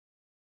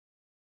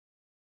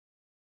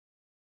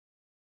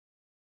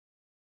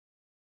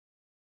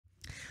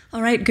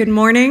All right, good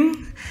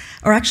morning,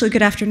 or actually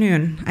good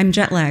afternoon. I'm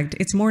jet lagged.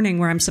 It's morning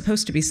where I'm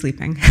supposed to be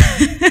sleeping.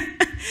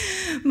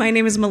 My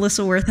name is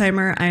Melissa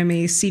Wertheimer. I'm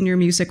a senior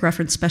music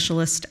reference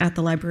specialist at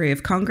the Library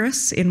of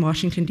Congress in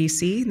Washington,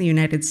 D.C., in the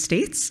United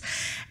States.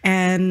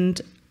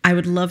 And I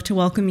would love to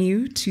welcome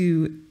you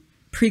to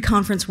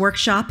pre-conference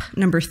workshop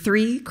number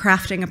 3,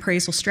 Crafting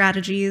Appraisal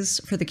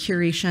Strategies for the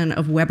Curation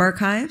of Web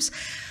Archives.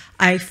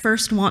 I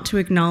first want to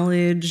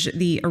acknowledge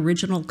the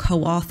original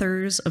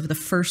co-authors of the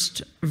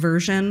first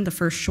version, the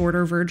first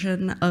shorter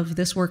version of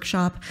this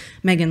workshop,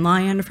 Megan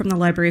Lyon from the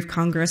Library of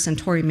Congress and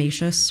Tori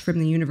Macias from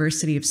the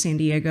University of San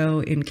Diego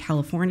in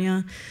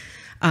California.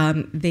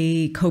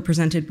 They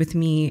co-presented with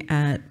me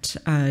at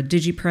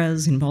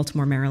DigiPrez in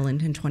Baltimore,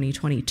 Maryland in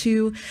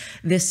 2022.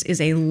 This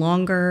is a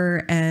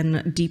longer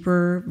and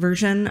deeper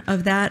version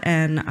of that,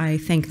 and I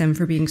thank them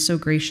for being so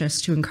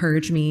gracious to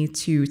encourage me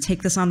to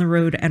take this on the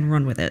road and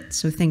run with it.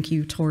 So thank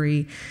you,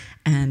 Tori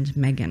and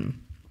Megan.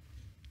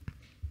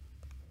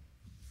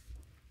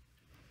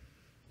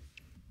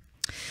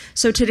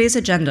 So today's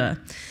agenda.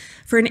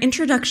 For an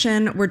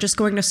introduction, we're just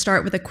going to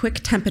start with a quick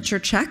temperature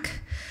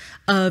check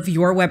of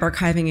your web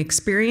archiving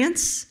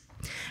experience.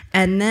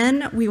 And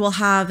then we will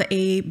have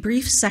a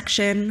brief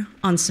section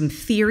on some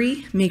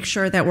theory, make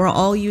sure that we're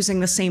all using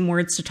the same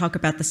words to talk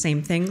about the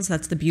same things.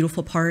 That's the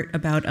beautiful part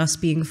about us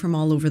being from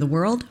all over the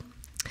world.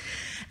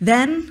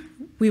 Then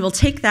we will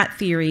take that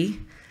theory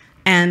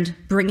and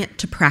bring it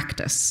to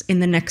practice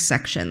in the next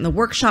section. The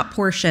workshop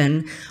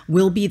portion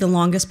will be the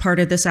longest part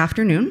of this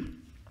afternoon.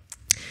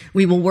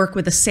 We will work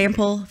with a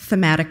sample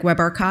thematic web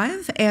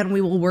archive, and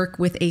we will work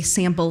with a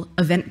sample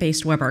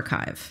event-based web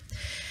archive.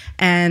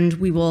 And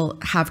we will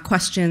have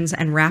questions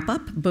and wrap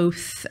up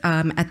both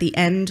at the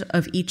end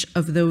of each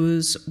of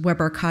those web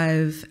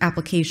archive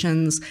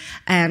applications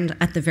and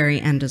at the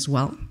very end as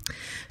well.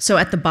 So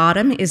at the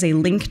bottom is a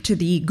link to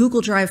the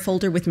Google Drive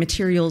folder with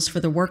materials for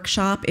the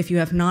workshop. If you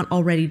have not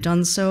already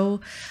done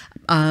so,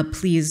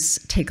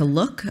 please take a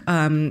look.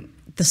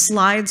 The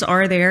slides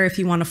are there if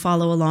you want to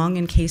follow along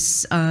in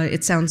case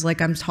it sounds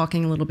like I'm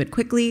talking a little bit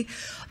quickly.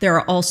 There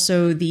are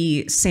also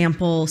the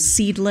sample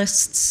seed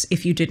lists.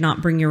 If you did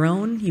not bring your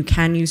own, you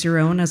can use your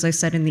own, as I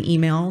said in the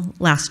email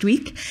last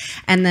week.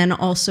 And then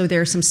also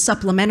there are some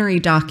supplementary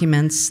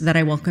documents that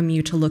I welcome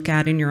you to look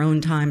at in your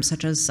own time,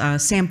 such as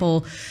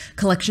sample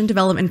collection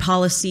development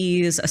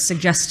policies, a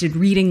suggested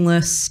reading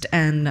list,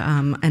 and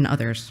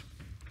others.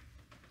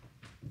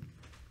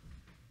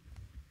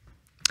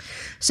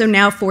 So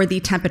now for the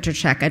temperature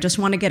check. I just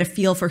want to get a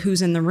feel for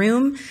who's in the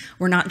room.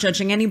 We're not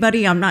judging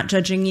anybody. I'm not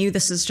judging you.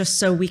 This is just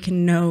so we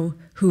can know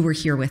who we're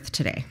here with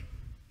today.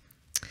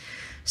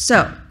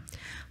 So,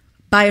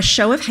 by a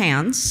show of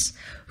hands,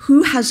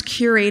 who has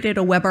curated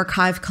a web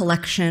archive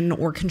collection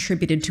or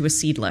contributed to a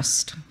seed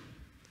list?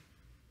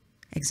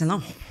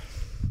 Excellent.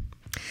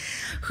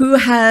 Who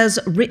has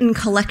written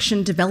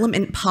collection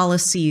development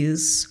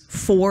policies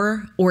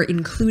for or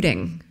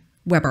including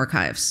web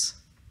archives?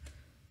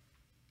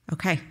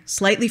 Okay,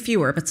 slightly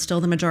fewer, but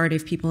still the majority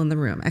of people in the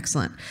room.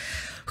 Excellent.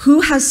 Who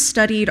has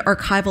studied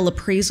archival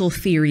appraisal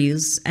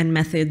theories and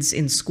methods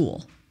in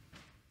school?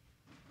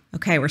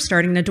 Okay, we're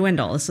starting to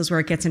dwindle. This is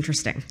where it gets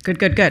interesting. Good,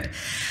 good, good.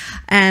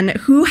 And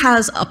who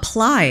has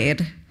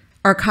applied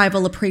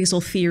archival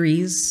appraisal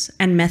theories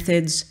and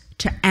methods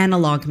to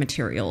analog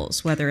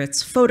materials, whether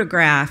it's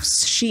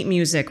photographs, sheet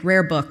music,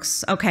 rare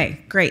books? Okay,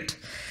 great.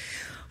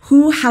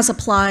 Who has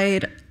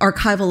applied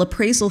archival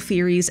appraisal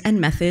theories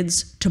and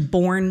methods to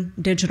born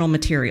digital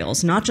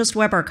materials, not just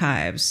web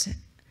archives?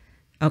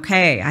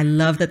 Okay, I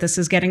love that this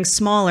is getting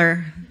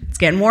smaller. It's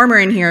getting warmer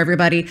in here,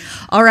 everybody.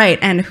 All right,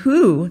 and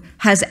who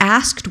has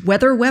asked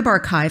whether web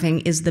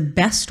archiving is the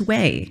best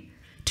way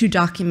to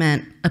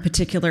document a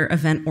particular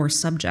event or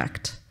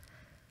subject?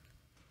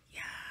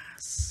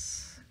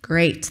 Yes,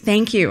 great,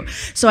 thank you.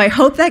 So I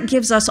hope that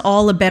gives us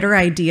all a better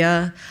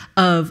idea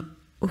of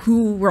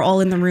who we're all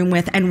in the room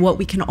with and what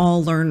we can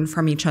all learn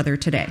from each other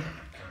today.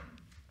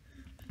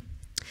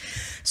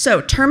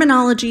 So,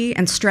 terminology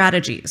and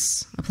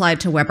strategies applied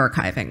to web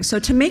archiving. So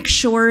to make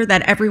sure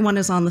that everyone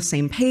is on the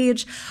same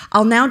page,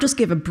 I'll now just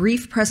give a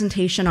brief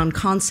presentation on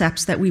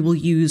concepts that we will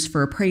use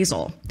for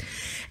appraisal.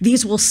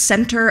 These will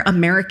center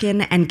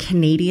American and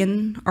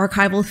Canadian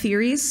archival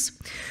theories,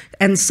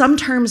 and some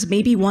terms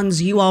may be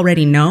ones you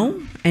already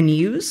know and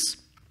use.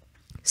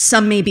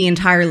 Some may be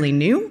entirely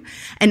new,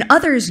 and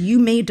others you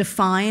may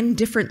define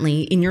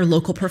differently in your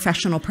local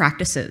professional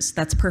practices.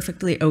 That's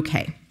perfectly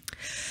okay.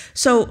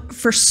 So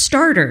for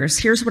starters,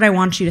 here's what I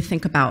want you to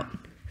think about.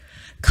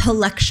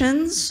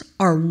 Collections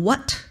are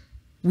what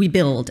we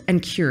build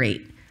and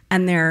curate,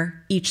 and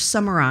they're each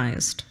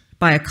summarized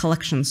by a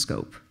collection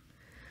scope.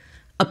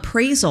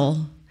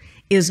 Appraisal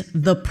is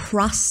the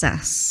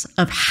process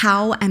of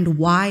how and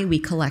why we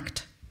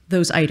collect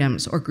those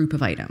items or group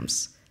of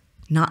items,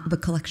 not the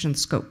collection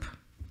scope.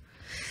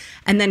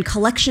 And then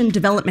collection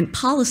development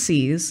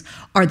policies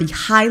are the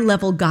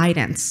high-level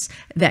guidance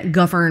that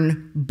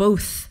govern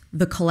both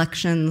the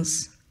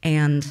collections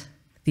and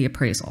the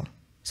appraisal.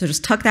 So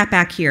just tuck that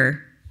back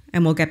here,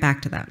 and we'll get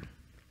back to that.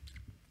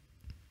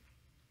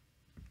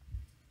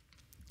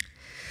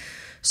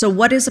 So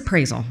what is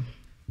appraisal?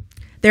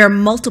 There are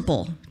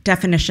multiple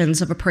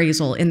definitions of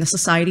appraisal in the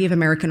Society of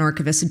American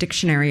Archivists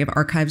Dictionary of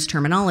Archives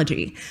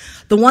Terminology.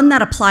 The one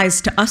that applies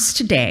to us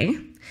today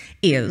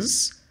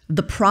is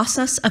the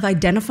process of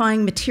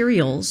identifying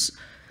materials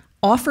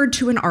offered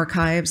to an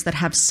archives that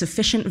have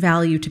sufficient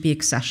value to be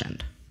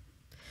accessioned.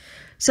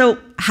 So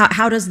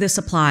how does this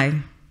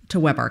apply to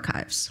web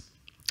archives?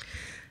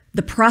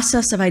 The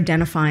process of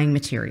identifying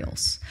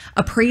materials.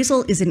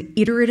 Appraisal is an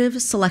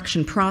iterative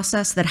selection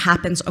process that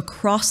happens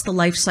across the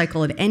life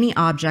cycle of any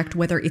object,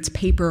 whether it's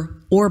paper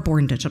or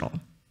born digital.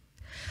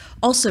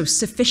 Also,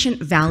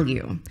 sufficient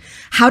value.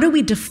 How do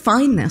we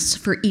define this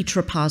for each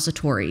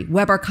repository,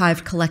 web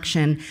archive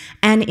collection,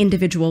 and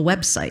individual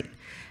website?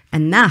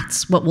 And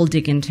that's what we'll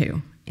dig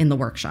into in the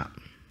workshop.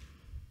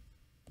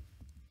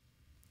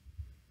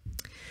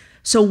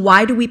 So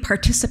why do we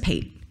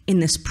participate in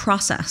this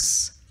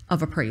process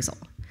of appraisal?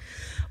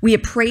 We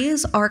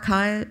appraise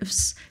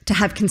archives to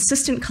have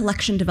consistent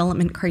collection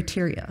development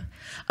criteria.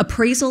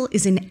 Appraisal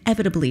is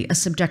inevitably a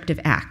subjective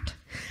act,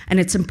 and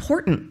it's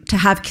important to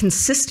have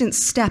consistent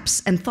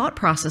steps and thought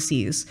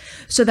processes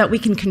so that we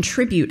can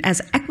contribute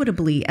as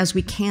equitably as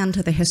we can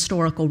to the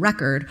historical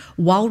record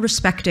while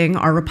respecting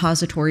our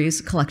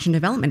repository's collection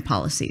development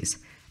policies.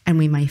 And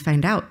we might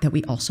find out that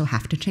we also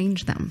have to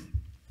change them.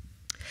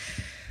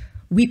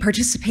 We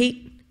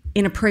participate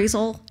in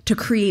appraisal to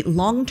create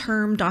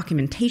long-term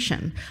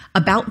documentation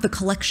about the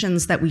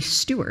collections that we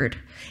steward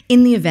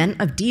in the event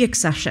of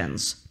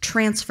deaccessions,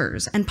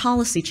 transfers, and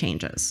policy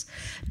changes.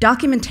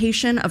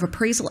 Documentation of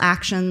appraisal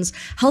actions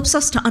helps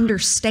us to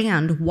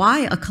understand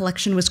why a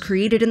collection was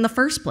created in the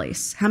first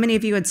place. How many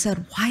of you had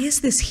said, "Why is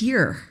this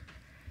here?"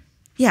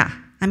 Yeah,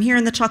 I'm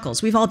hearing the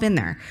chuckles. We've all been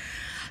there.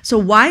 So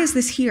why is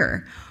this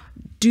here?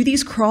 Do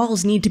these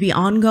crawls need to be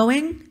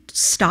ongoing,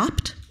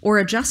 stopped, or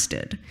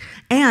adjusted?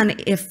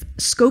 And if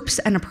scopes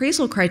and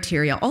appraisal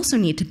criteria also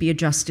need to be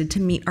adjusted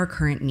to meet our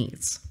current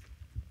needs.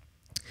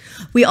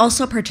 We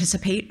also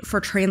participate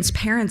for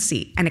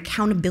transparency and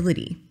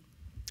accountability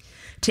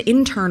to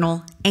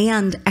internal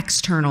and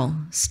external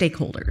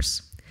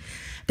stakeholders.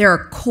 There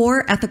are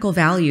core ethical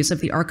values of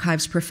the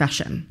archives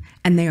profession,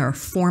 and they are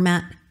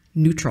format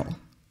neutral.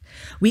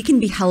 We can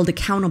be held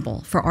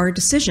accountable for our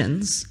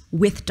decisions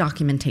with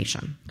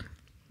documentation.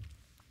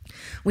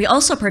 We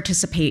also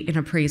participate in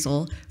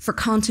appraisal for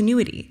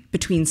continuity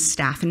between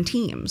staff and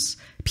teams.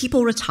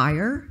 People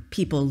retire,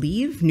 people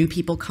leave, new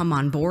people come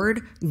on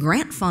board,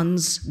 grant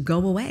funds go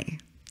away.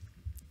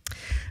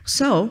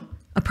 So,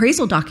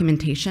 appraisal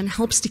documentation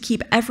helps to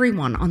keep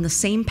everyone on the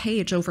same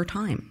page over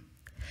time.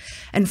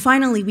 And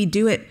finally, we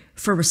do it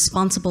for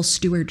responsible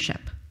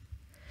stewardship,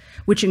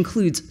 which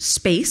includes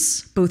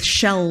space, both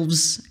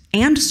shelves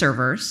and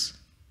servers,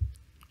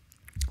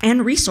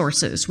 and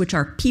resources, which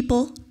are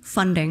people,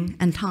 funding,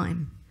 and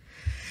time.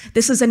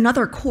 This is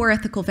another core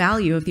ethical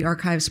value of the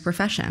archives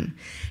profession.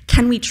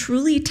 Can we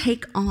truly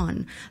take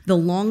on the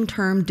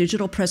long-term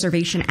digital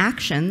preservation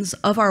actions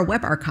of our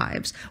web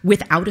archives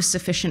without a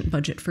sufficient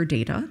budget for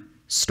data,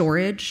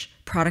 storage,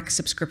 product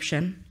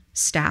subscription,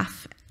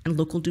 staff, and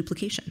local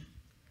duplication?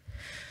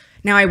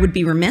 Now, I would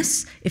be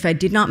remiss if I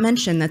did not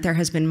mention that there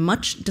has been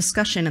much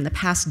discussion in the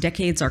past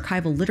decade's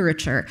archival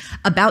literature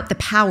about the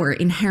power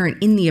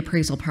inherent in the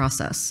appraisal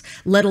process,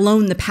 let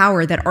alone the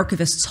power that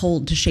archivists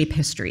hold to shape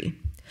history.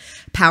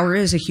 Power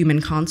is a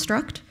human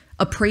construct.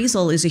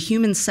 Appraisal is a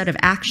human set of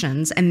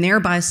actions, and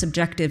thereby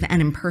subjective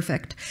and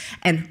imperfect,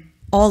 and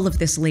all of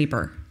this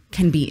labor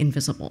can be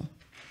invisible.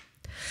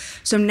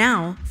 So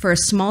now, for a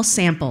small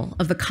sample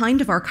of the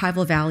kind of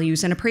archival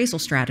values and appraisal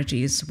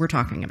strategies we're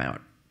talking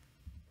about.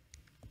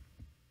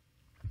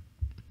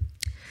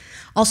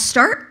 I'll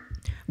start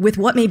with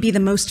what may be the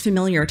most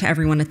familiar to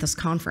everyone at this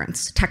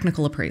conference,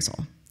 technical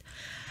appraisal.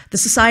 The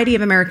Society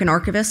of American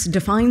Archivists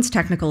defines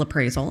technical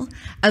appraisal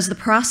as the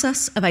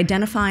process of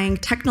identifying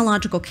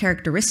technological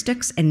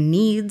characteristics and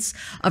needs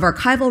of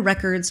archival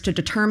records to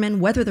determine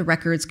whether the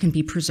records can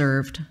be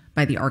preserved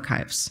by the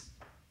archives.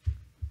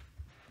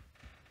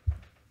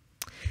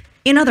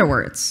 In other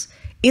words,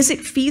 is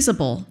it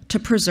feasible to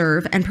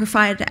preserve and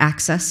provide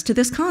access to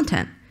this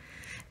content?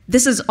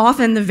 This is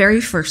often the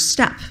very first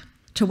step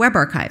to web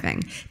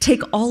archiving.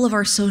 Take all of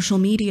our social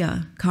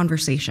media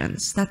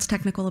conversations. That's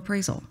technical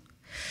appraisal.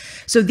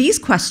 So these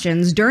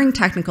questions during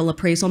technical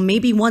appraisal may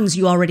be ones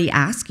you already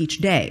ask each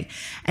day,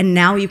 and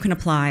now you can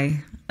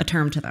apply a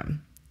term to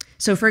them.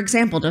 So for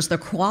example, does the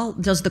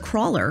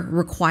crawler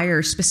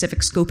require specific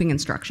scoping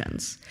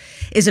instructions?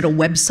 Is it a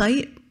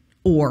website,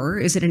 or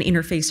is it an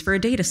interface for a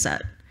data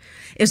set?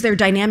 Is there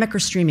dynamic or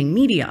streaming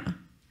media?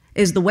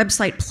 Is the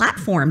website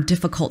platform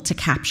difficult to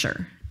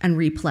capture and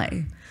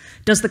replay?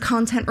 Does the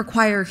content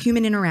require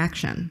human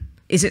interaction?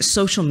 Is it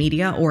social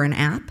media or an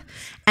app?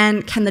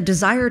 And can the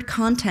desired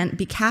content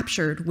be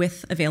captured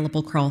with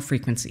available crawl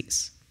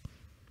frequencies?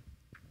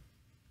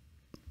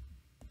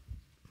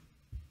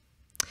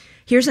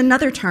 Here's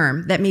another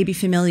term that may be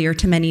familiar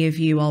to many of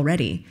you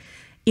already: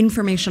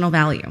 informational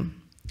value.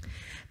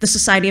 The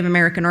Society of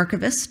American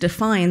Archivists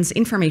defines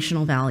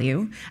informational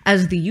value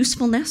as the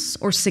usefulness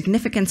or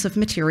significance of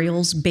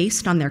materials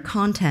based on their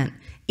content,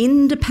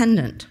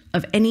 independent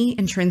of any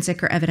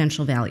intrinsic or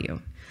evidential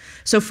value.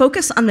 So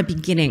focus on the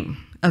beginning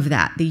of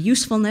that, the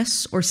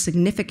usefulness or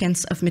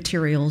significance of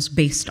materials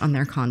based on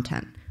their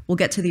content. We'll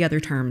get to the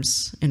other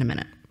terms in a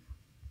minute.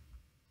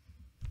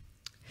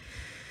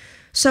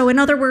 So in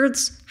other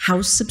words,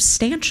 how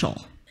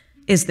substantial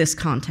is this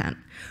content?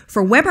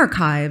 For web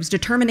archives,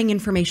 determining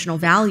informational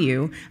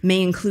value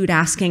may include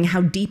asking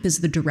how deep is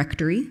the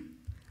directory?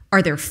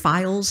 Are there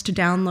files to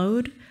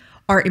download?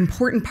 Are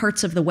important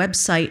parts of the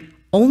website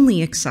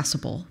only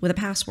accessible with a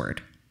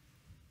password?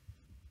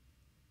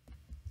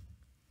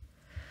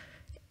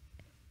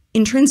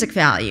 Intrinsic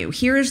value.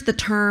 Here's the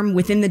term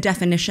within the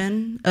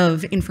definition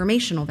of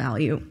informational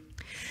value.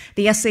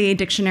 The SAA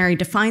dictionary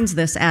defines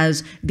this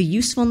as the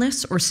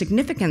usefulness or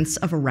significance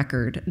of a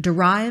record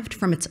derived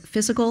from its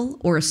physical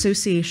or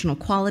associational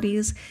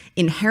qualities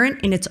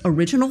inherent in its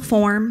original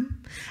form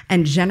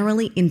and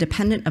generally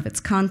independent of its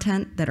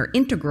content that are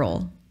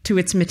integral to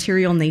its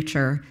material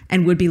nature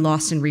and would be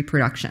lost in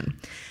reproduction.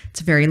 It's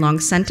a very long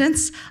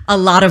sentence, a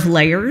lot of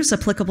layers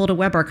applicable to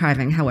web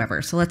archiving,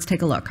 however, so let's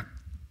take a look.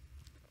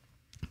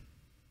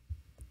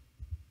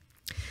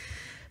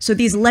 So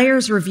these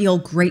layers reveal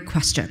great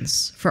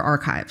questions for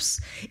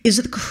archives. Is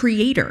the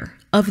creator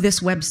of this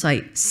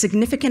website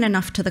significant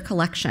enough to the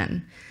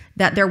collection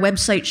that their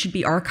website should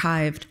be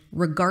archived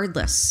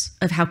regardless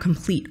of how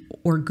complete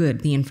or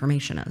good the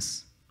information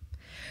is?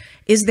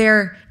 Is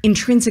there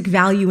intrinsic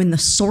value in the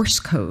source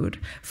code?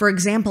 For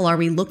example, are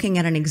we looking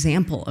at an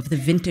example of the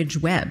vintage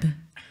web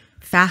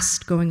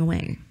fast going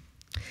away?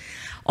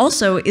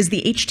 Also, is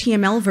the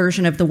HTML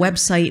version of the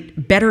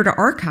website better to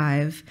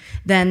archive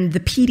than the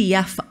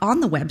PDF on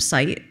the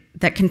website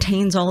that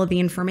contains all of the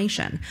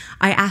information?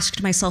 I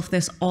asked myself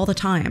this all the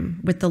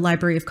time with the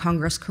Library of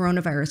Congress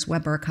Coronavirus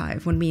Web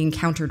Archive when we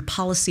encountered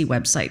policy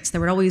websites. There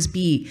would always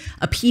be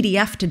a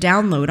PDF to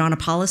download on a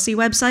policy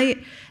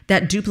website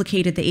that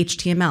duplicated the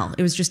HTML.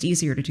 It was just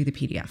easier to do the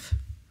PDF.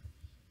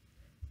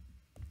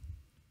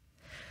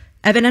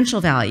 Evidential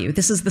value.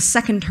 This is the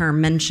second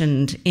term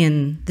mentioned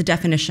in the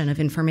definition of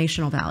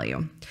informational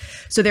value.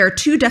 So there are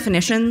two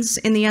definitions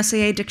in the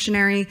SAA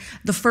dictionary.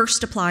 The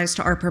first applies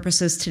to our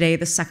purposes today,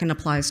 the second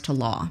applies to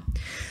law.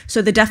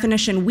 So the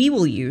definition we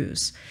will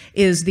use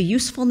is the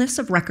usefulness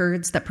of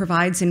records that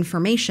provides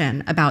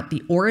information about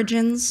the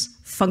origins,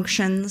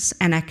 functions,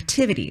 and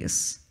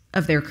activities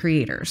of their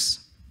creators.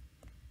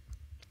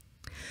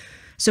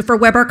 So for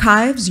web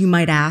archives, you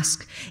might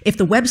ask, if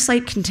the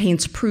website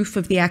contains proof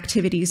of the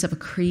activities of a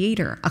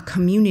creator, a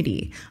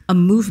community, a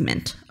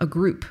movement, a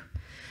group,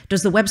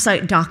 does the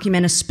website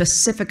document a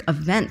specific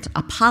event,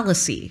 a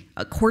policy,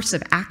 a course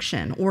of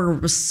action, or a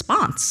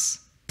response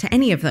to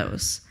any of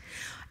those?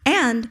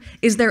 And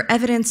is there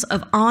evidence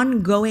of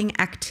ongoing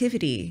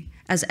activity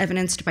as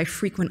evidenced by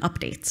frequent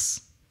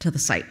updates to the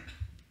site?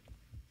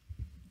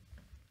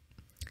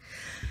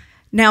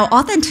 Now,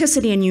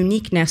 authenticity and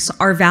uniqueness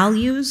are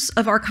values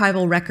of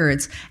archival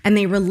records, and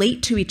they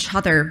relate to each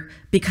other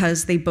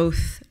because they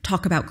both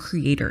talk about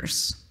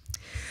creators.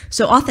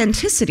 So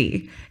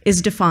authenticity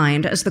is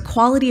defined as the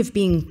quality of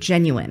being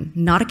genuine,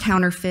 not a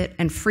counterfeit,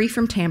 and free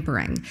from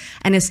tampering,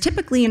 and is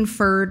typically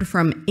inferred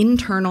from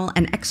internal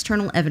and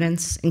external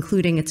evidence,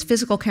 including its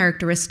physical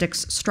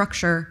characteristics,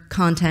 structure,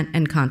 content,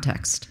 and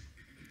context.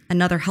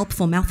 Another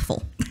helpful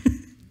mouthful.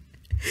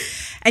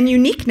 And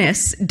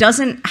uniqueness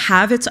doesn't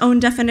have its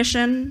own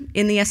definition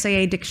in the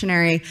SAA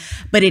dictionary,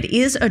 but it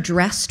is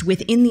addressed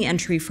within the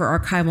entry for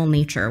archival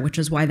nature, which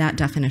is why that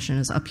definition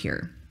is up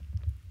here.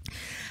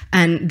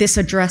 And this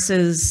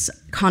addresses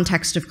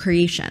context of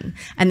creation.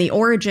 And the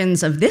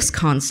origins of this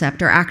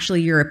concept are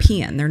actually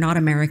European. They're not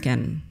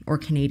American or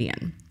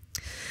Canadian.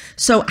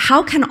 So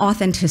how can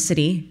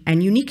authenticity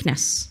and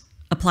uniqueness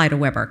apply to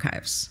web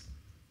archives?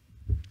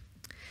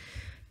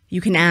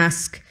 You can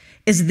ask,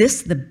 is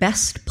this the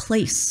best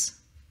place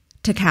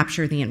to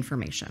capture the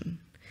information?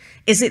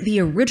 Is it the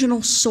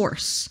original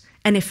source?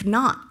 And if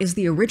not, is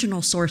the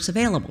original source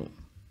available?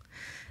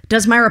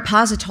 Does my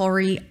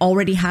repository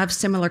already have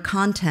similar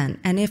content?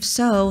 And if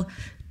so,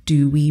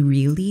 do we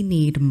really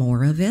need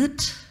more of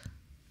it?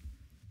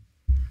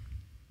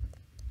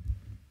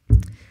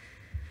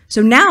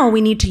 So now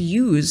we need to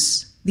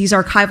use these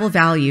archival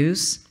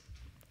values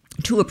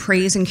to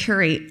appraise and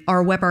curate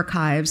our web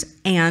archives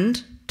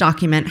and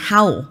document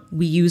how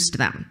we used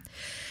them.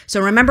 So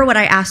remember what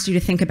I asked you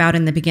to think about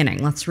in the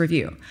beginning. Let's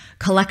review.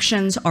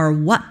 Collections are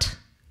what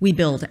we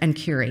build and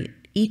curate,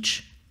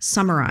 each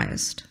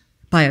summarized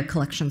by a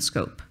collection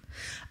scope.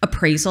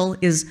 Appraisal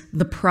is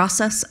the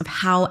process of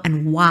how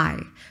and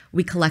why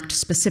we collect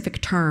specific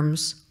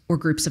terms or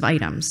groups of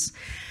items.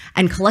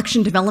 And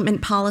collection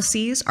development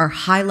policies are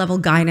high-level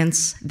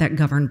guidance that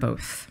govern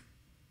both.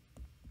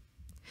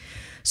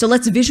 So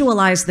let's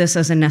visualize this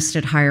as a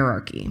nested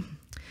hierarchy,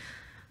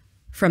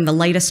 from the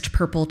lightest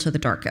purple to the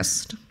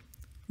darkest.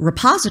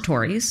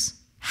 Repositories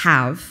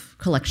have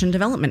collection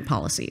development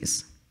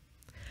policies.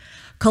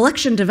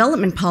 Collection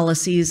development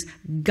policies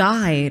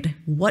guide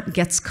what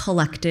gets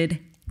collected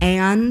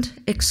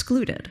and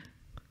excluded.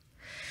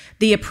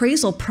 The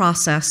appraisal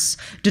process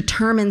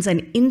determines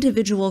an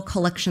individual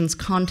collection's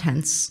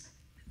contents,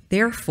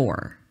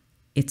 therefore,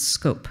 its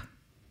scope.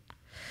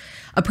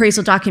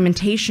 Appraisal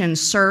documentation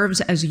serves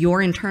as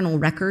your internal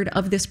record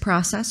of this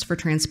process for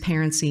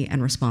transparency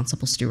and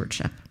responsible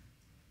stewardship.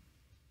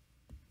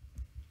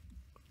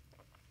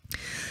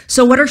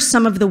 So what are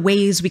some of the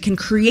ways we can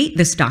create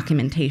this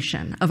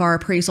documentation of our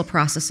appraisal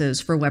processes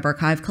for Web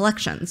Archive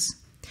collections?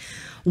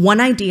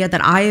 One idea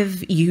that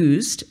I've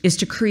used is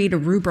to create a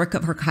rubric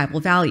of archival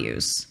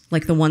values,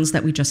 like the ones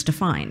that we just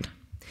defined.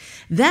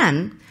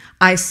 Then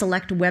I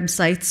select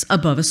websites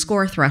above a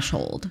score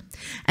threshold,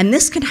 and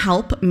this can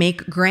help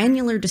make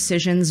granular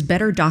decisions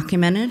better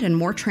documented and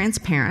more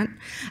transparent,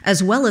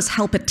 as well as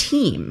help a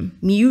team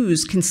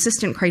use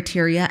consistent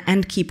criteria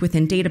and keep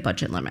within data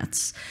budget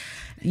limits.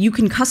 You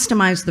can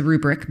customize the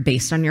rubric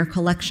based on your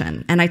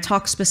collection, and I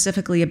talk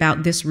specifically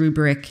about this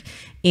rubric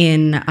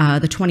in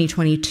the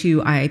 2022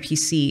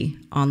 IIPC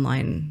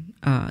online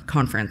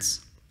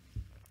conference.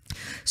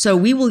 So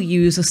we will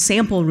use a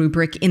sample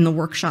rubric in the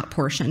workshop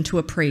portion to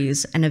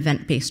appraise an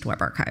event-based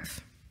web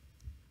archive.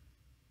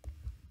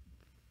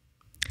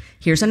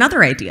 Here's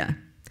another idea.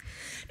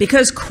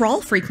 Because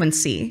crawl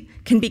frequency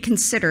can be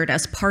considered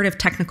as part of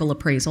technical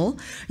appraisal,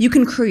 you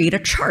can create a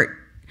chart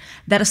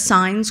that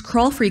assigns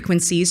crawl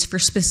frequencies for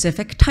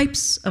specific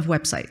types of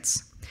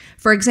websites.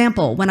 For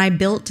example, when I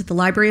built the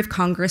Library of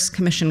Congress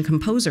Commission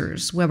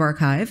Composers web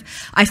archive,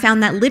 I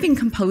found that living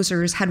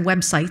composers had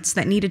websites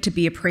that needed to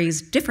be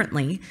appraised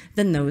differently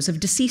than those of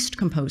deceased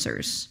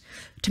composers.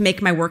 To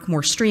make my work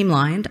more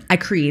streamlined, I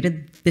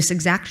created this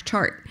exact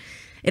chart.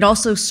 It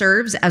also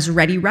serves as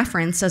ready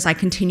reference as I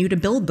continue to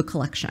build the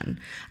collection,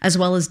 as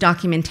well as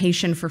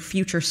documentation for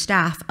future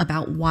staff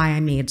about why I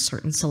made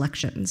certain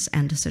selections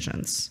and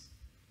decisions.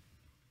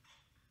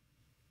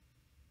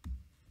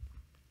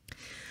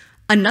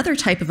 Another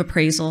type of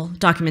appraisal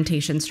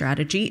documentation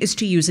strategy is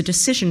to use a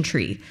decision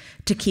tree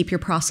to keep your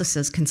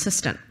processes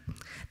consistent.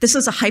 This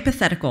is a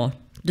hypothetical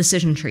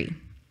decision tree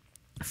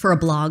for a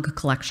blog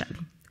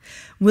collection.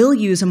 We'll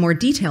use a more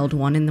detailed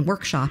one in the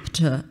workshop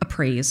to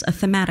appraise a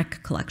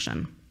thematic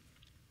collection.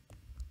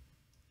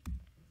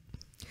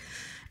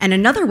 And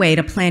another way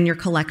to plan your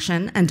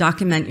collection and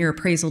document your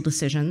appraisal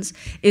decisions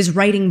is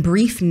writing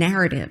brief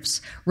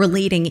narratives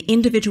relating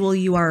individual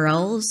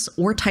URLs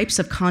or types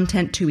of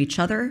content to each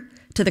other,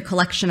 to the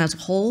collection as a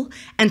whole,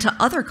 and to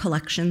other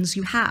collections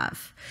you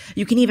have.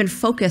 You can even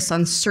focus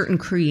on certain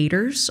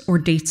creators or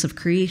dates of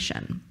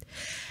creation.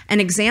 An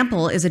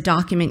example is a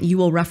document you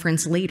will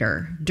reference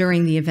later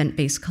during the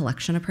event-based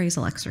collection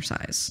appraisal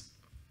exercise.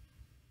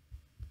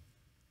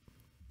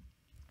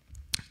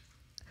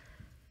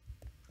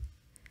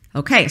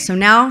 Okay, so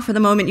now for the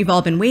moment you've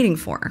all been waiting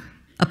for,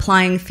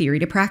 applying theory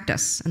to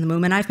practice, and the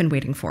moment I've been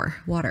waiting for,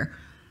 water.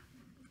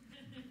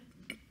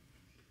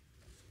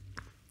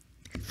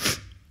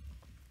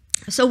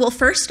 So we'll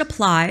first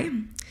apply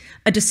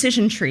a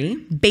decision tree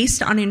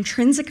based on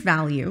intrinsic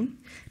value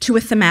to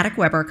a thematic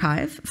web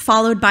archive,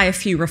 followed by a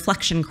few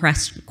reflection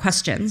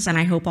questions, and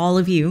I hope all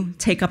of you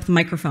take up the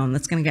microphone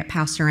that's going to get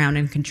passed around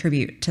and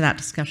contribute to that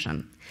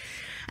discussion.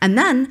 And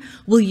then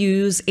we'll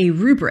use a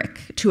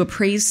rubric to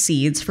appraise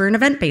seeds for an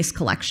event-based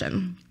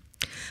collection.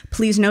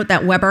 Please note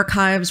that web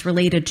archives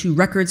related to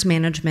records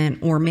management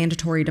or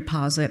mandatory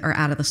deposit are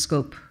out of the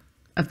scope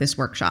of this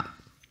workshop.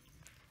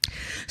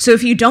 So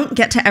if you don't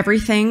get to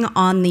everything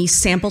on the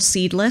sample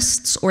seed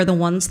lists or the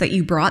ones that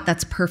you brought,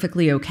 that's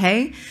perfectly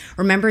okay.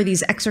 Remember,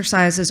 these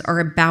exercises are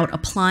about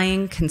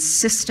applying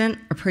consistent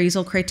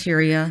appraisal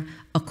criteria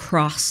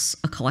across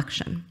a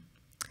collection.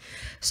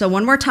 So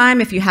one more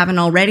time, if you haven't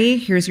already,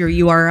 here's your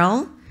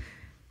URL.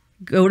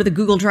 Go to the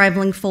Google Drive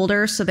link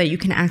folder so that you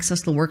can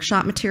access the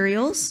workshop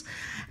materials,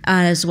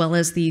 as well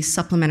as the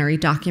supplementary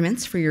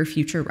documents for your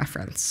future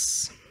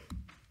reference.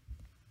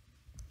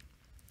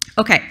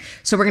 Okay,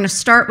 so we're going to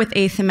start with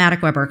a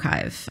thematic web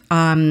archive.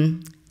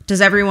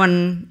 Is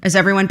everyone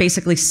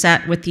basically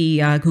set with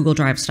the Google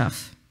Drive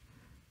stuff?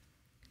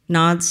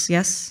 Nods,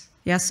 yes?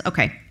 Yes?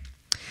 Okay.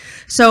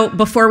 So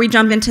before we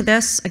jump into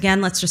this,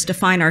 again, let's just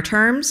define our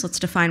terms. Let's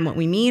define what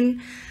we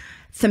mean.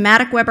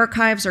 Thematic web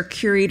archives are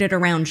curated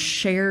around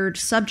shared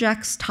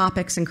subjects,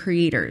 topics, and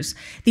creators.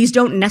 These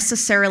don't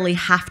necessarily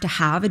have to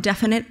have a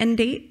definite end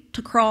date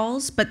to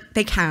crawls, but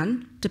they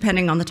can,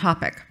 depending on the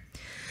topic.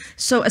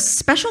 So a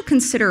special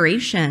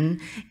consideration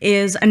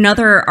is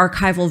another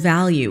archival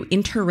value,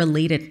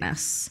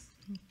 interrelatedness.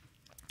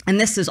 And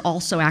this is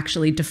also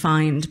actually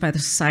defined by the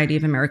Society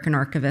of American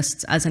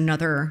Archivists as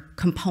another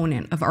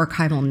component of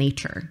archival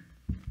nature.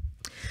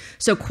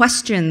 So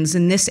questions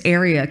in this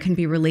area can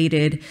be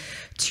related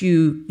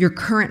to your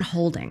current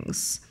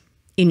holdings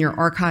in your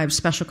archive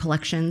special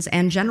collections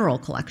and general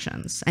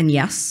collections. And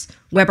yes,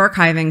 web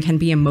archiving can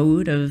be a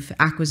mode of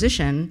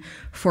acquisition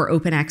for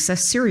open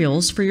access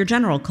serials for your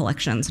general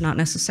collections, not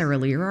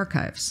necessarily your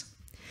archives.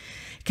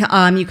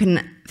 You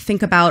can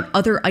think about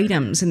other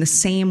items in the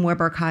same web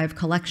archive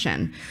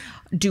collection.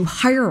 Do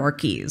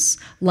hierarchies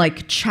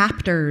like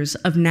chapters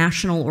of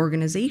national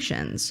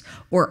organizations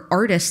or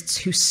artists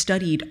who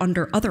studied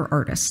under other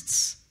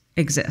artists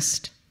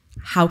exist?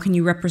 How can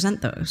you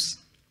represent those?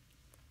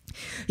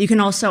 You can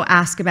also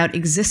ask about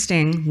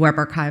existing web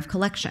archive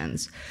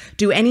collections.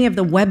 Do any of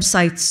the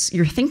websites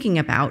you're thinking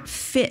about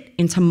fit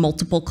into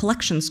multiple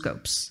collection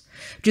scopes?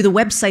 Do the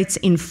websites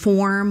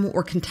inform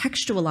or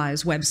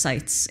contextualize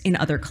websites in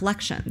other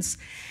collections?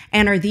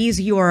 And are these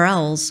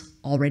URLs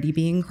already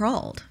being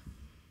crawled?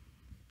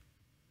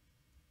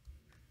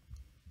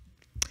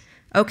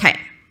 Okay,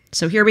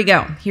 so here we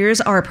go.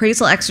 Here's our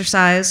appraisal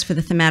exercise for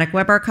the thematic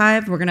web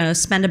archive. We're gonna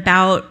spend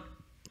about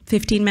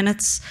 15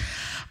 minutes.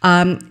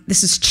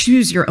 This is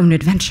choose your own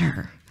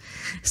adventure.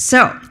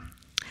 So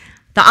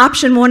the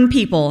option 1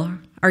 people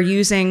are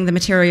using the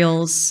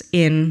materials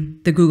in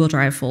the Google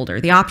Drive folder.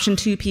 The option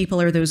 2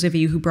 people are those of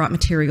you who brought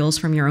materials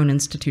from your own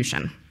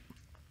institution.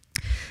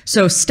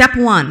 So step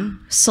 1,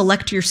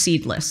 select your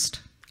seed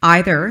list,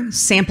 either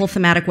sample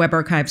thematic web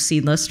archive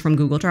seed list from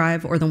Google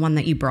Drive or the one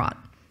that you brought.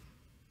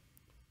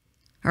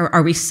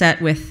 Are we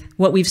set with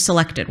what we've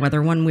selected,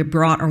 whether one we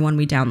brought or one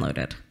we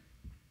downloaded?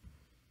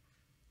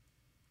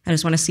 I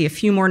just want to see a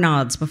few more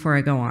nods before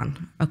I go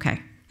on.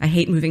 Okay, I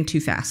hate moving too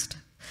fast.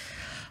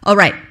 All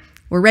right,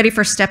 we're ready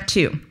for step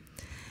 2.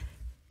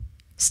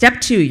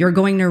 Step 2, you're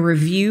going to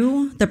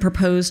review the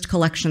proposed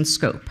collection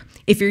scope.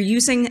 If you're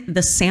using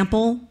the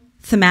sample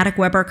thematic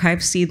web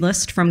archive seed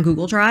list from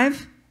Google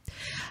Drive,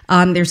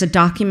 there's a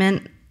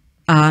document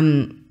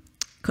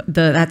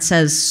that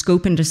says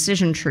scope and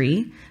decision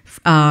tree,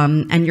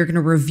 and you're going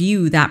to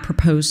review that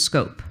proposed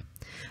scope.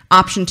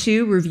 Option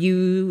 2,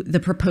 review the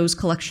proposed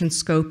collection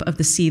scope of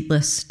the seed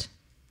list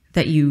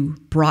that you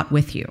brought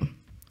with you.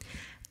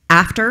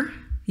 After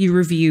you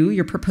review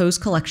your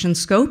proposed collection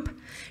scope,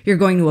 you're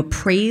going to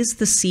appraise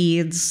the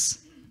seeds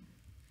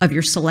of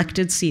your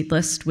selected seed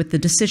list with the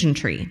decision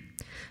tree.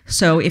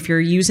 So if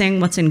you're using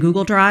what's in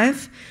Google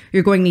Drive,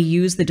 you're going to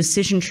use the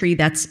decision tree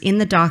that's in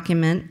the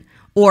document,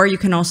 or you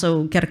can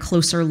also get a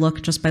closer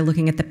look just by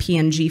looking at the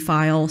PNG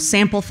file,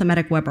 sample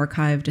thematic web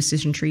archive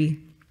decision tree.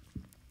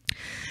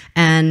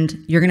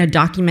 And you're going to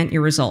document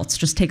your results.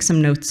 Just take some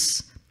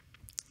notes.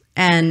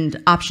 And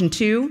option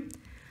 2,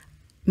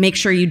 make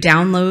sure you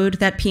download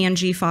that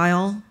PNG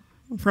file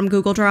from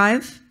Google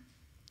Drive.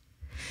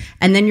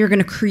 And then you're going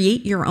to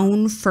create your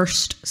own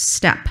first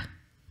step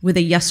with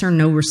a yes or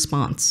no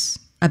response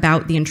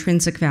about the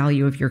intrinsic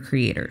value of your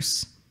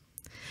creators.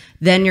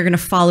 Then you're going to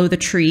follow the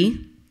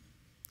tree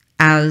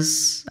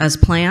as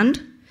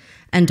planned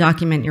and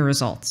document your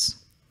results.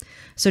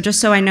 So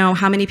just so I know,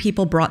 how many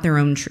people brought their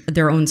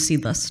own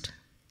seed list?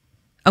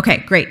 Okay,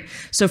 great.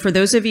 So for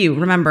those of you,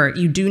 remember,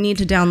 you do need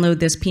to download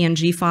this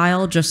PNG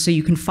file just so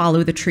you can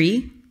follow the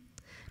tree.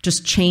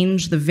 Just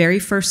change the very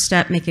first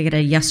step, making it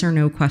a yes or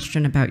no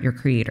question about your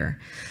creator.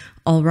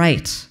 All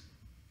right,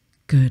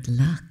 good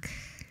luck.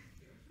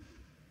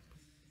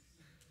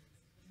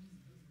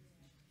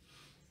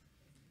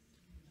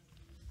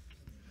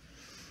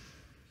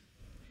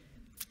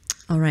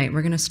 All right,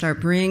 we're gonna start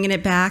bringing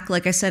it back.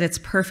 Like I said, it's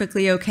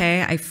perfectly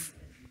okay. I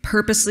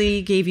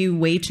purposely gave you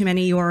way too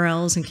many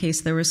URLs in case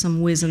there was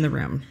some whiz in the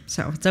room,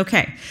 so it's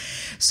okay.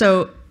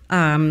 So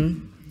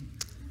time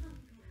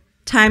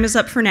is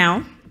up for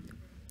now.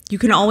 You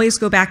can always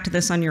go back to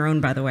this on your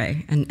own, by the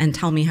way, and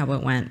tell me how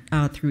it went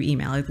through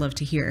email. I'd love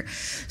to hear.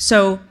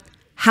 So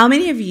how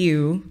many of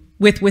you,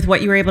 with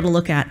what you were able to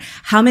look at,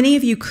 how many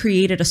of you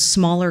created a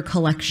smaller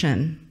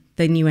collection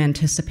than you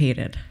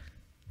anticipated?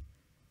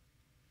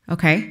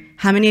 Okay,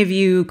 how many of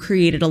you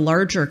created a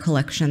larger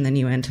collection than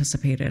you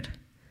anticipated?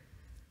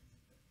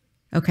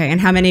 Okay, and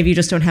how many of you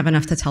just don't have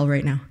enough to tell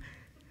right now?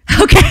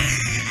 Okay,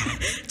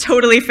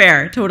 totally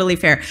fair, totally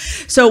fair.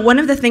 So one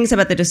of the things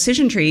about the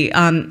decision tree,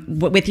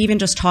 with even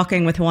just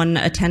talking with one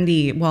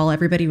attendee while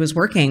everybody was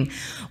working,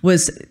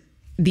 was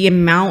the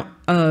amount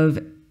of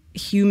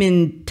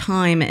human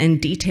time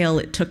and detail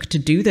it took to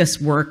do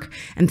this work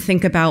and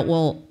think about,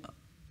 well,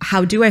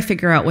 how do I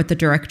figure out what the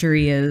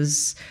directory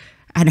is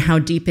and how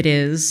deep it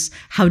is?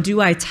 How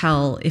do I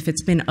tell if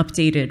it's been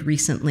updated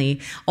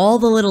recently? All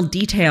the little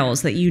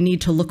details that you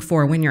need to look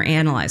for when you're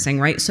analyzing,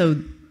 right?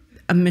 So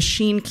a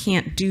machine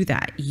can't do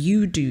that.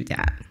 You do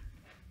that.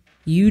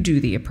 You do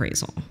the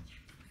appraisal.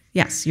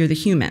 Yes, you're the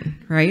human,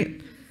 right?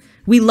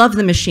 We love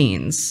the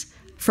machines.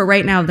 For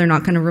right now, they're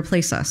not going to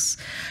replace us.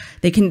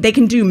 They can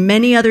do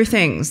many other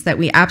things that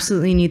we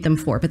absolutely need them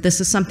for, but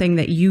this is something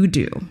that you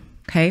do,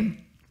 okay?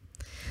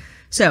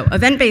 So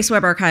event-based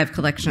web archive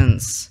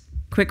collections.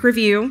 Quick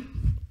review.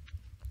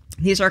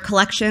 These are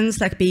collections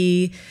that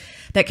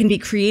can be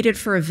created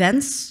for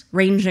events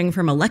ranging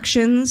from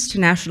elections to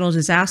national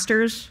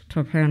disasters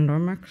to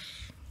pandemics.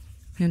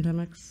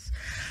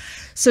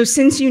 So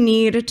since you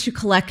need to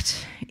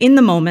collect in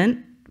the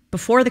moment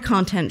before the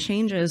content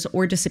changes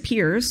or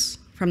disappears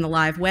from the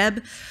live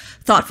web,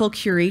 thoughtful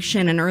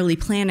curation and early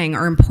planning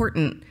are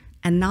important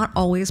and not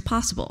always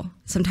possible.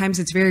 Sometimes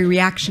it's very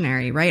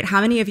reactionary, right?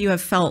 How many of you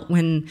have felt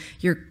when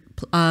you're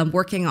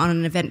working on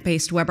an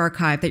event-based web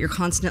archive that you're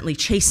constantly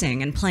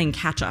chasing and playing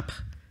catch-up?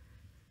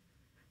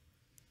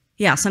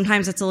 Yeah,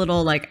 sometimes it's a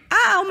little like,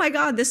 oh my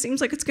God, this seems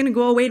like it's going to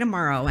go away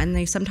tomorrow. And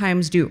they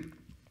sometimes do.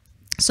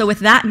 So with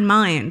that in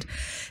mind,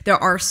 there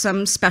are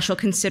some special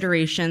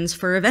considerations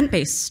for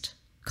event-based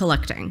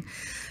collecting.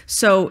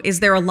 So is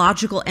there a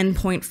logical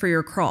endpoint for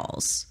your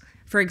crawls?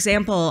 For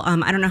example,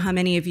 I don't know how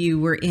many of you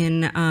were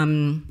in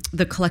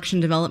the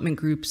collection development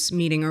group's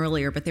meeting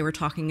earlier, but they were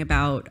talking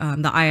about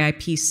the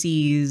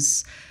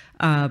IIPC's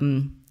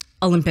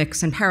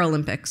Olympics and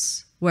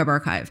Paralympics web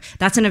archive.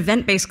 That's an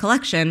event-based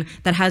collection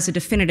that has a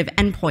definitive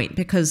endpoint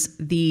because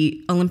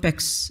the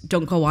Olympics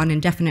don't go on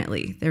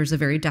indefinitely. There's a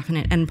very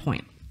definite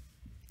endpoint.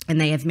 And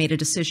they have made a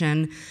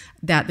decision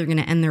that they're going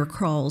to end their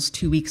crawls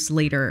 2 weeks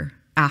later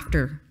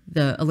after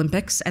the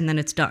Olympics, and then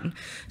it's done.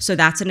 So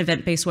that's an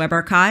event-based web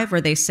archive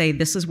where they say,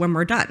 this is when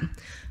we're done.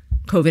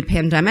 COVID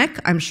pandemic,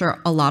 I'm sure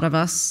a lot of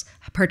us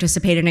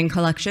participated in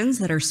collections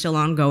that are still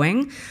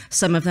ongoing.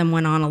 Some of them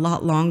went on a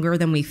lot longer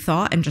than we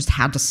thought and just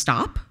had to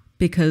stop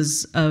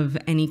because of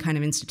any kind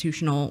of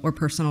institutional or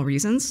personal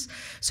reasons.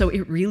 So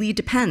it really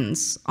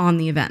depends on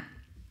the event.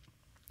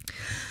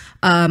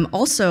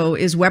 Also,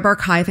 is web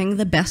archiving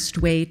the best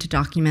way to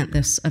document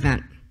this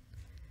event?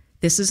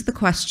 This is the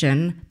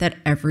question that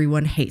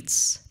everyone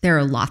hates. There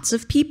are lots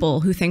of people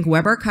who think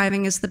web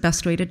archiving is the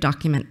best way to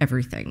document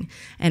everything.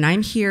 And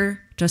I'm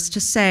here just to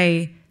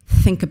say,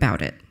 think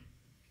about it.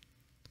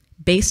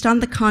 Based on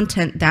the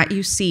content that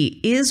you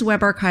see, is web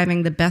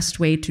archiving the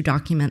best way to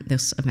document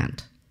this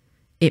event?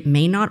 It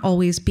may not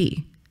always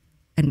be,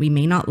 and we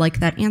may not like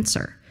that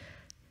answer.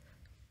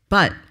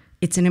 But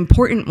it's an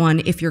important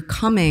one if you're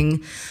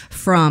coming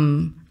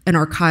from an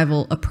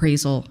archival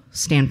appraisal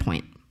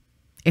standpoint.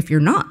 If you're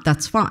not,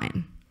 that's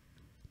fine.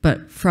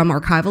 But from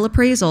archival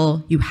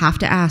appraisal, you have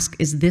to ask,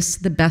 is this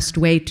the best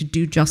way to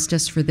do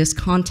justice for this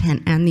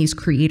content and these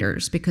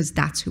creators? Because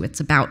that's who it's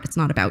about. It's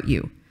not about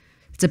you.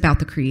 It's about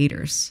the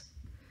creators.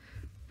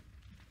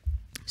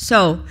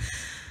 So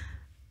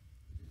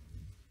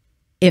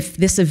if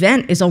this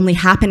event is only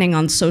happening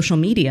on social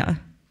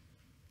media,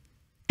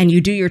 and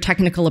you do your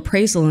technical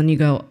appraisal and you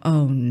go,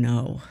 oh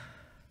no,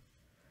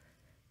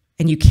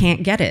 and you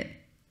can't get it,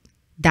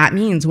 that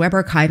means web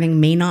archiving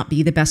may not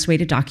be the best way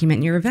to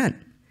document your event.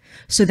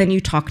 So then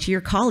you talk to your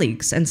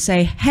colleagues and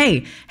say,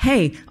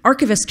 hey,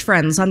 archivist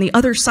friends on the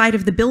other side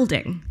of the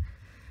building,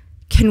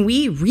 can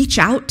we reach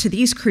out to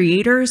these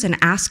creators and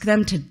ask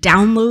them to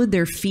download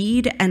their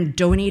feed and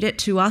donate it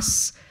to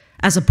us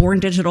as a born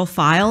digital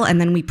file,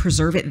 and then we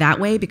preserve it that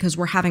way because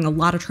we're having a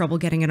lot of trouble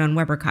getting it on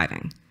web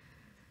archiving?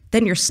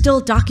 Then you're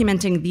still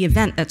documenting the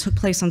event that took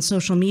place on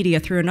social media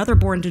through another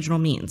born digital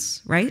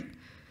means, right?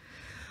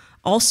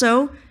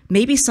 Also,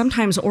 maybe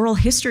sometimes oral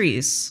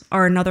histories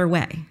are another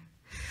way.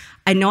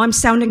 I know I'm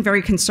sounding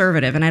very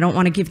conservative, and I don't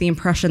want to give the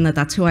impression that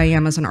that's who I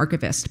am as an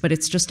archivist, but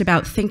it's just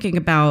about thinking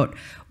about,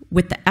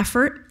 with the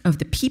effort of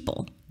the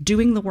people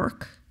doing the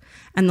work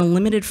and the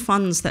limited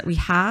funds that we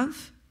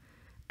have,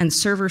 and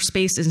server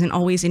space isn't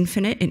always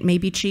infinite. It may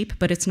be cheap,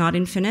 but it's not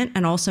infinite,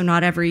 and also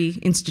not every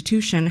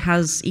institution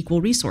has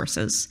equal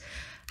resources.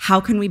 How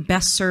can we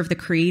best serve the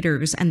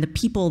creators and the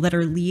people that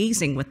are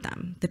liaising with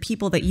them, the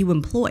people that you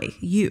employ,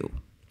 you?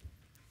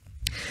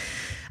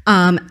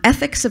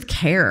 Ethics of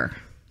care.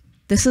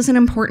 This is an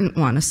important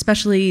one,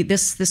 especially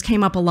this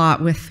came up a lot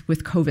with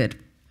COVID.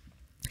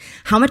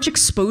 How much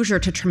exposure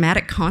to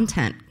traumatic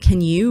content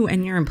can you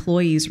and your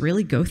employees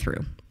really go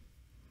through?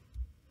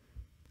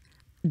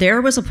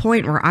 There was a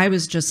point where I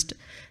was just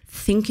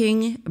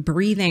thinking,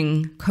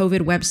 breathing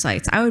COVID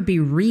websites. I would be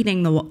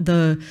reading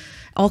the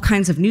all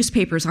kinds of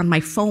newspapers on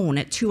my phone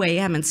at 2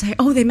 a.m. and say,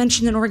 oh, they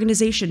mentioned an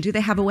organization. Do they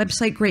have a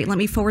website? Great, let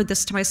me forward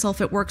this to myself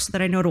at work so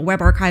that I know to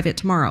web archive it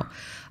tomorrow.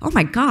 Oh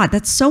my God,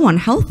 that's so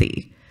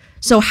unhealthy.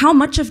 So how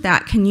much of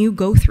that can you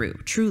go through,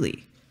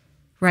 truly,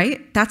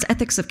 right? That's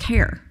ethics of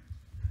care.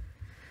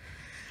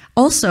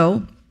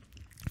 Also,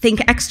 think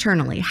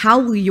externally. How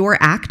will your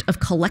act of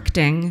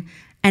collecting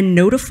and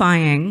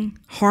notifying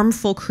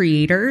harmful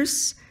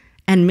creators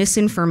and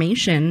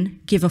misinformation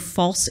give a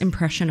false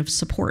impression of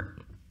support?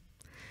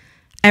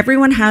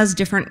 Everyone has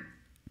different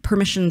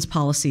permissions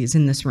policies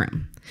in this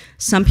room.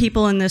 Some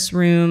people in this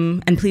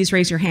room, and please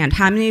raise your hand,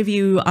 how many of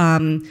you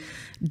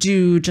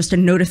do just a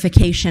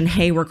notification,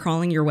 hey, we're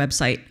crawling your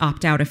website,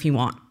 opt out if you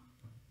want?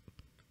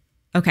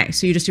 Okay,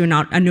 so you just do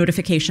a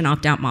notification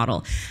opt-out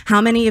model.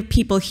 How many of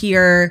people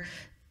here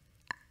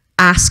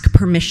ask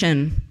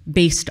permission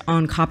based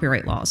on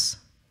copyright laws?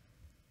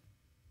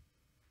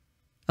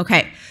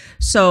 Okay,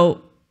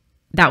 so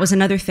that was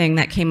another thing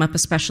that came up,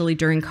 especially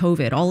during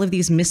COVID. All of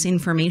these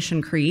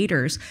misinformation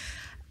creators.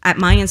 At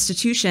my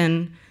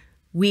institution,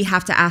 we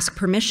have to ask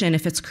permission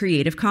if it's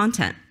creative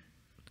content.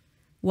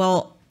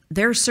 Well,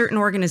 there are certain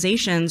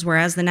organizations where,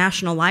 as the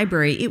National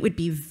Library, it would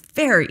be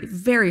very,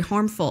 very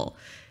harmful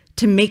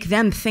to make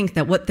them think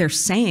that what they're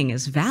saying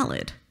is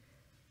valid.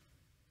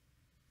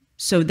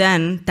 So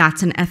then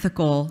that's an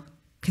ethical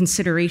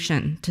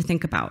consideration to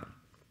think about.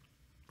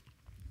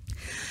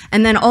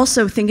 And then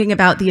also thinking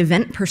about the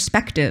event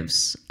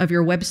perspectives of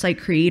your website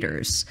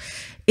creators.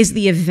 Is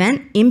the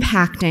event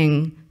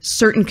impacting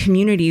certain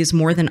communities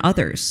more than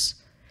others?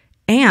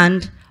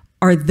 And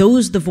are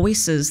those the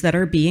voices that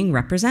are being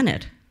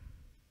represented?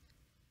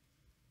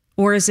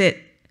 Or is it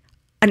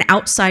an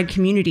outside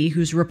community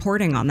who's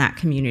reporting on that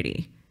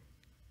community?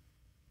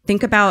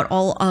 Think about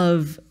all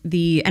of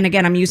the, and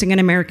again, I'm using an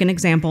American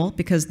example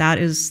because that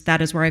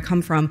is where I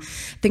come from.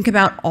 Think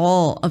about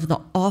all of the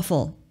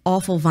awful,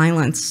 awful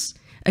violence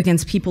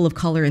against people of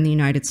color in the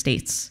United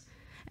States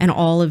and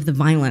all of the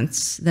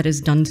violence that is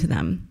done to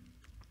them.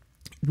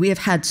 We have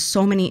had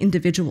so many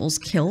individuals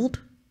killed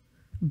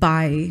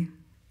by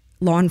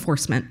law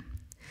enforcement.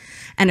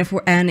 And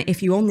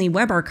if you only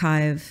web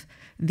archive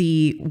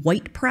the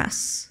white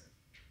press,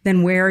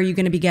 then where are you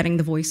going to be getting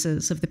the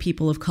voices of the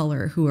people of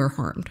color who are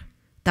harmed?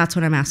 That's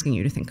what I'm asking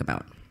you to think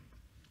about.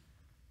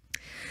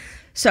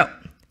 So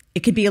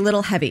it could be a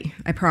little heavy,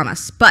 I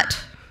promise, but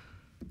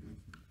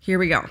here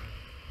we go.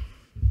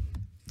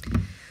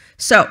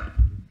 So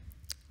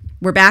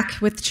we're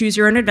back with Choose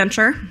Your Own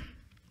Adventure.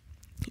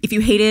 If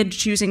you hated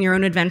choosing your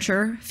own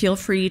adventure, feel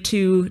free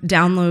to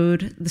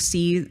download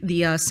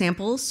the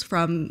samples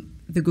from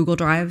the Google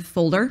Drive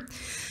folder.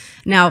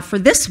 Now for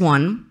this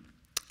one,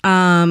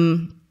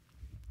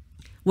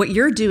 what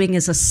you're doing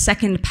is a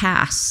second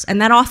pass,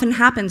 and that often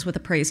happens with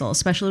appraisal,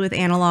 especially with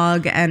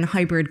analog and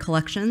hybrid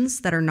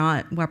collections that are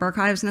not web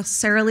archives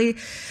necessarily.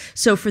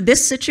 So for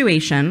this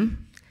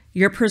situation,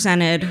 you're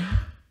presented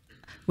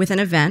with an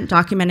event,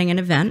 documenting an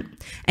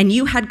event, and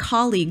you had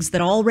colleagues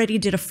that already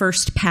did a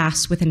first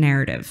pass with a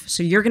narrative.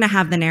 So you're going to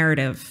have the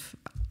narrative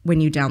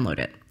when you download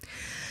it.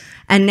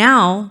 And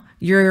now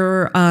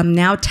you're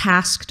now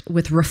tasked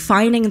with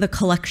refining the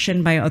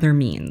collection by other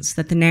means,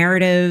 that the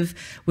narrative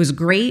was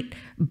great,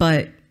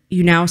 but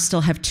you now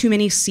still have too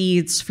many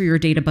seeds for your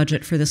data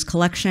budget for this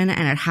collection,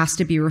 and it has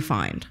to be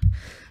refined.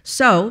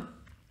 So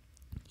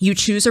you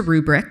choose a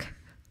rubric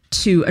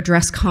to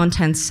address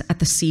contents at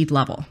the seed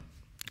level,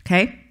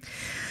 okay?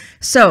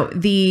 So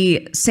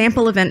the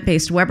sample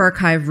event-based web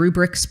archive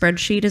rubric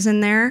spreadsheet is in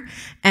there,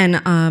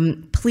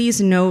 and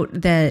please note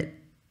that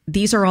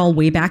these are all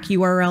Wayback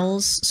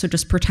URLs, so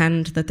just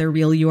pretend that they're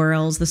real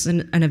URLs. This is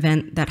an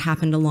event that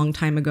happened a long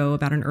time ago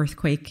about an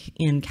earthquake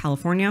in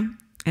California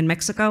and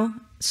Mexico.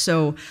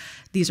 So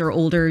these are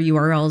older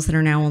URLs that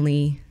are now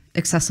only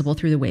accessible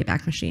through the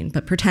Wayback Machine,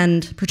 but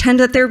pretend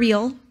that they're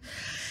real.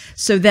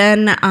 So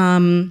then,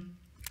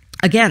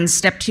 again,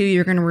 step 2,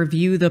 you're going to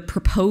review the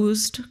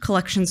proposed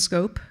collection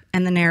scope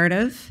and the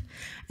narrative.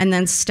 And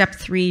then step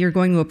 3, you're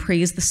going to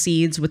appraise the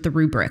seeds with the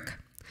rubric.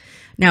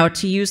 Now,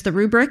 to use the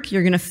rubric,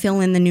 you're going to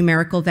fill in the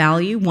numerical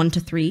value 1 to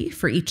 3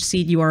 for each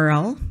seed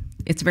URL.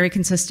 It's very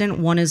consistent.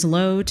 1 is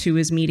low, 2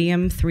 is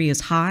medium, 3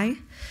 is high.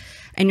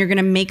 And you're going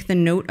to make the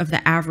note of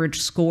the average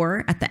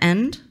score at the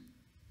end.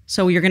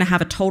 So you're going to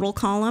have a total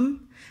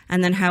column,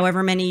 and then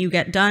however many you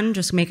get done,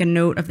 just make a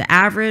note of the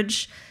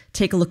average,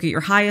 take a look at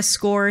your highest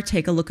score,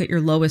 take a look at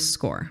your lowest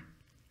score.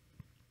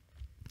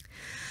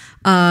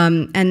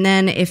 And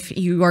then if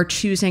you are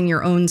choosing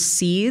your own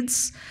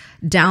seeds,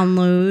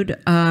 download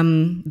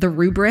the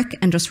rubric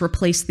and just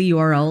replace the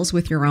URLs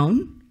with your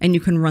own, and you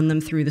can run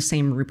them through the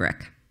same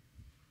rubric.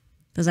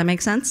 Does that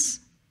make sense?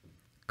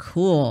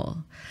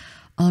 Cool.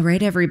 All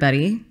right,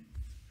 everybody,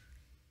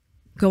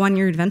 go on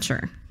your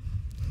adventure.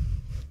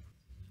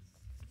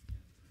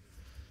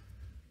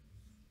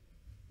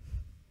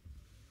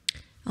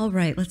 All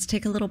right, let's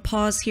take a little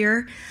pause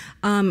here.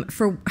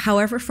 For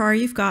however far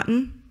you've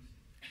gotten,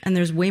 and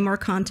there's way more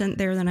content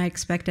there than I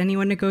expect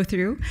anyone to go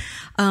through,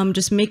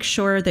 just make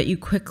sure that you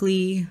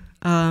quickly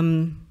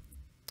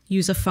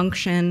use a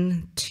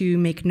function to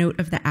make note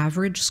of the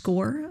average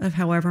score of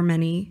however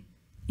many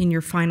in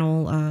your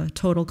final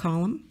total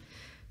column.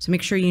 So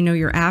make sure you know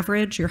your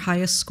average, your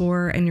highest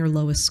score, and your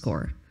lowest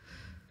score.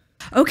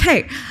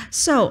 Okay,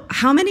 so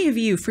how many of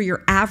you, for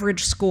your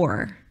average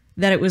score,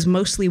 that it was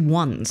mostly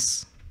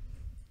 1s?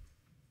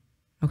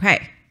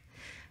 Okay.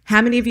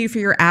 How many of you, for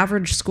your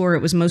average score,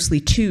 it was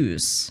mostly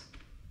 2s?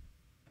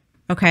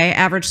 Okay,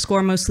 average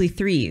score mostly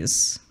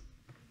 3s.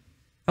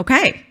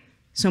 Okay,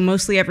 so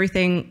mostly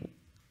everything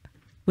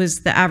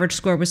was, the average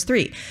score was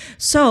 3.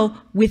 So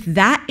with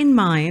that in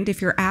mind,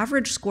 if your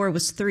average score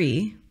was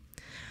 3,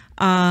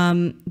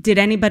 did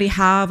anybody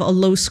have a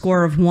low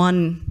score of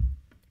 1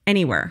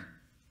 anywhere?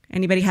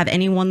 Anybody have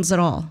any 1s at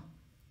all?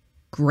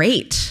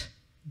 Great,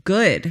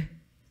 good.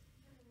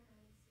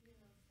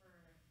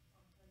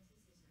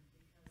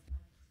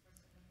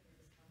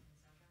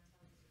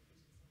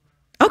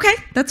 Okay,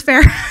 that's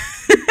fair.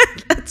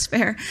 That's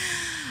fair.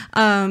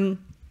 All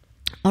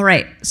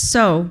right,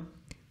 so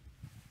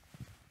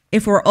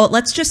if we're,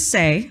 let's just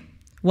say,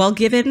 well,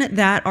 given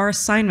that our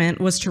assignment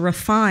was to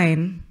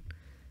refine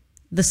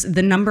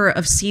the number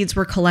of seeds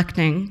we're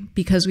collecting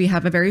because we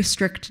have a very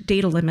strict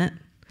data limit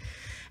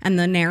and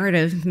the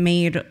narrative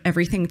made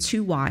everything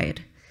too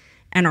wide,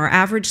 and our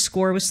average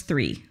score was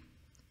 3.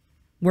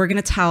 We're going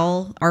to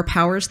tell our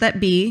powers that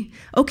be,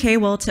 okay,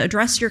 well, to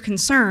address your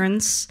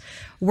concerns,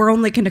 we're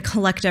only going to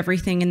collect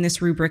everything in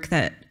this rubric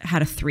that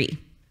had a 3.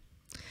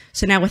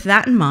 So now with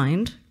that in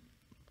mind,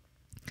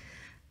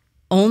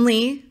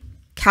 only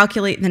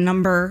calculate the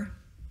number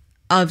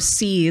of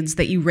seeds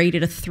that you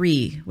rated a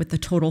 3 with the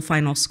total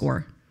final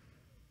score?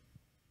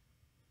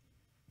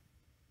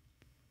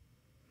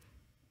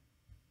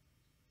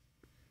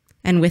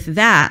 And with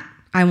that,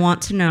 I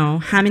want to know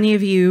how many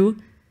of you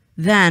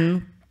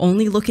then,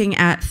 only looking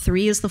at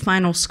 3 as the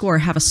final score,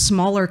 have a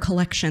smaller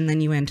collection than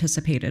you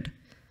anticipated?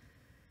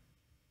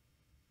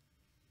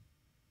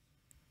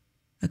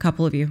 A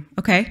couple of you,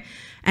 okay.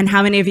 And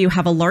how many of you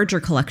have a larger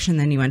collection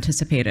than you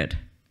anticipated?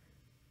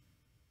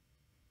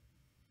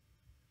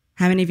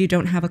 How many of you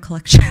don't have a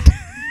collection?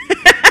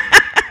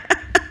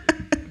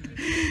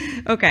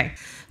 Okay,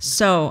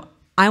 so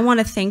I want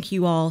to thank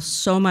you all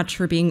so much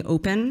for being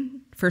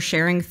open, for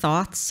sharing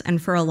thoughts,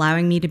 and for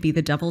allowing me to be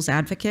the devil's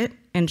advocate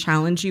and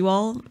challenge you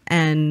all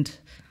and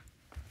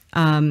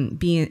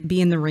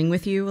be in the ring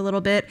with you a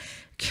little bit.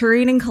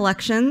 Curating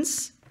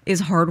collections is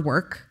hard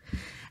work.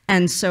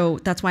 And so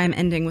that's why I'm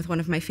ending with one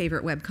of my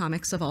favorite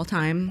webcomics of all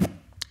time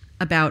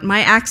about my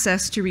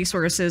access to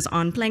resources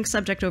on blank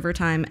subject over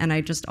time, and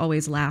I just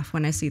always laugh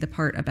when I see the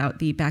part about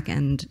the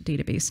back-end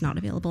database not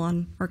available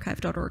on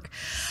archive.org.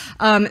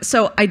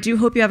 So I do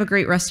hope you have a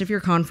great rest of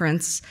your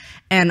conference,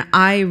 and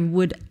I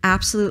would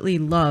absolutely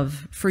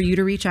love for you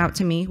to reach out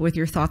to me with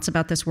your thoughts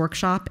about this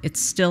workshop.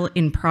 It's still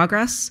in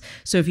progress,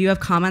 so if you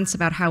have comments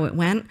about how it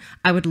went,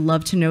 I would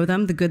love to know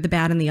them, the good, the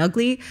bad, and the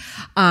ugly.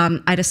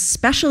 I'd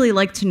especially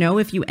like to know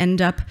if you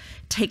end up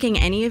taking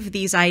any of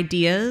these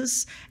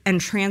ideas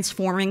and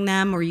transforming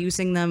them or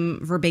using them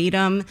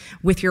verbatim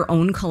with your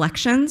own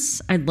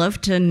collections. I'd love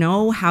to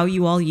know how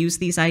you all use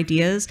these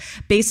ideas.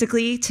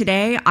 Basically,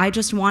 today, I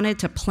just wanted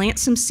to plant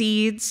some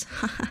seeds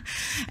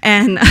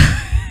and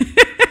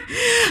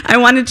I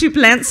wanted to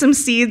plant some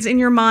seeds in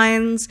your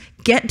minds,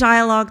 get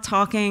dialogue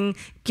talking,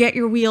 get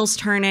your wheels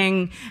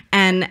turning,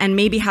 and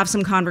maybe have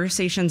some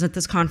conversations at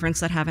this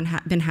conference that haven't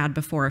been had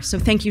before. So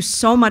thank you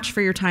so much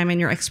for your time and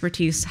your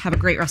expertise. Have a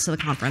great rest of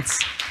the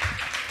conference.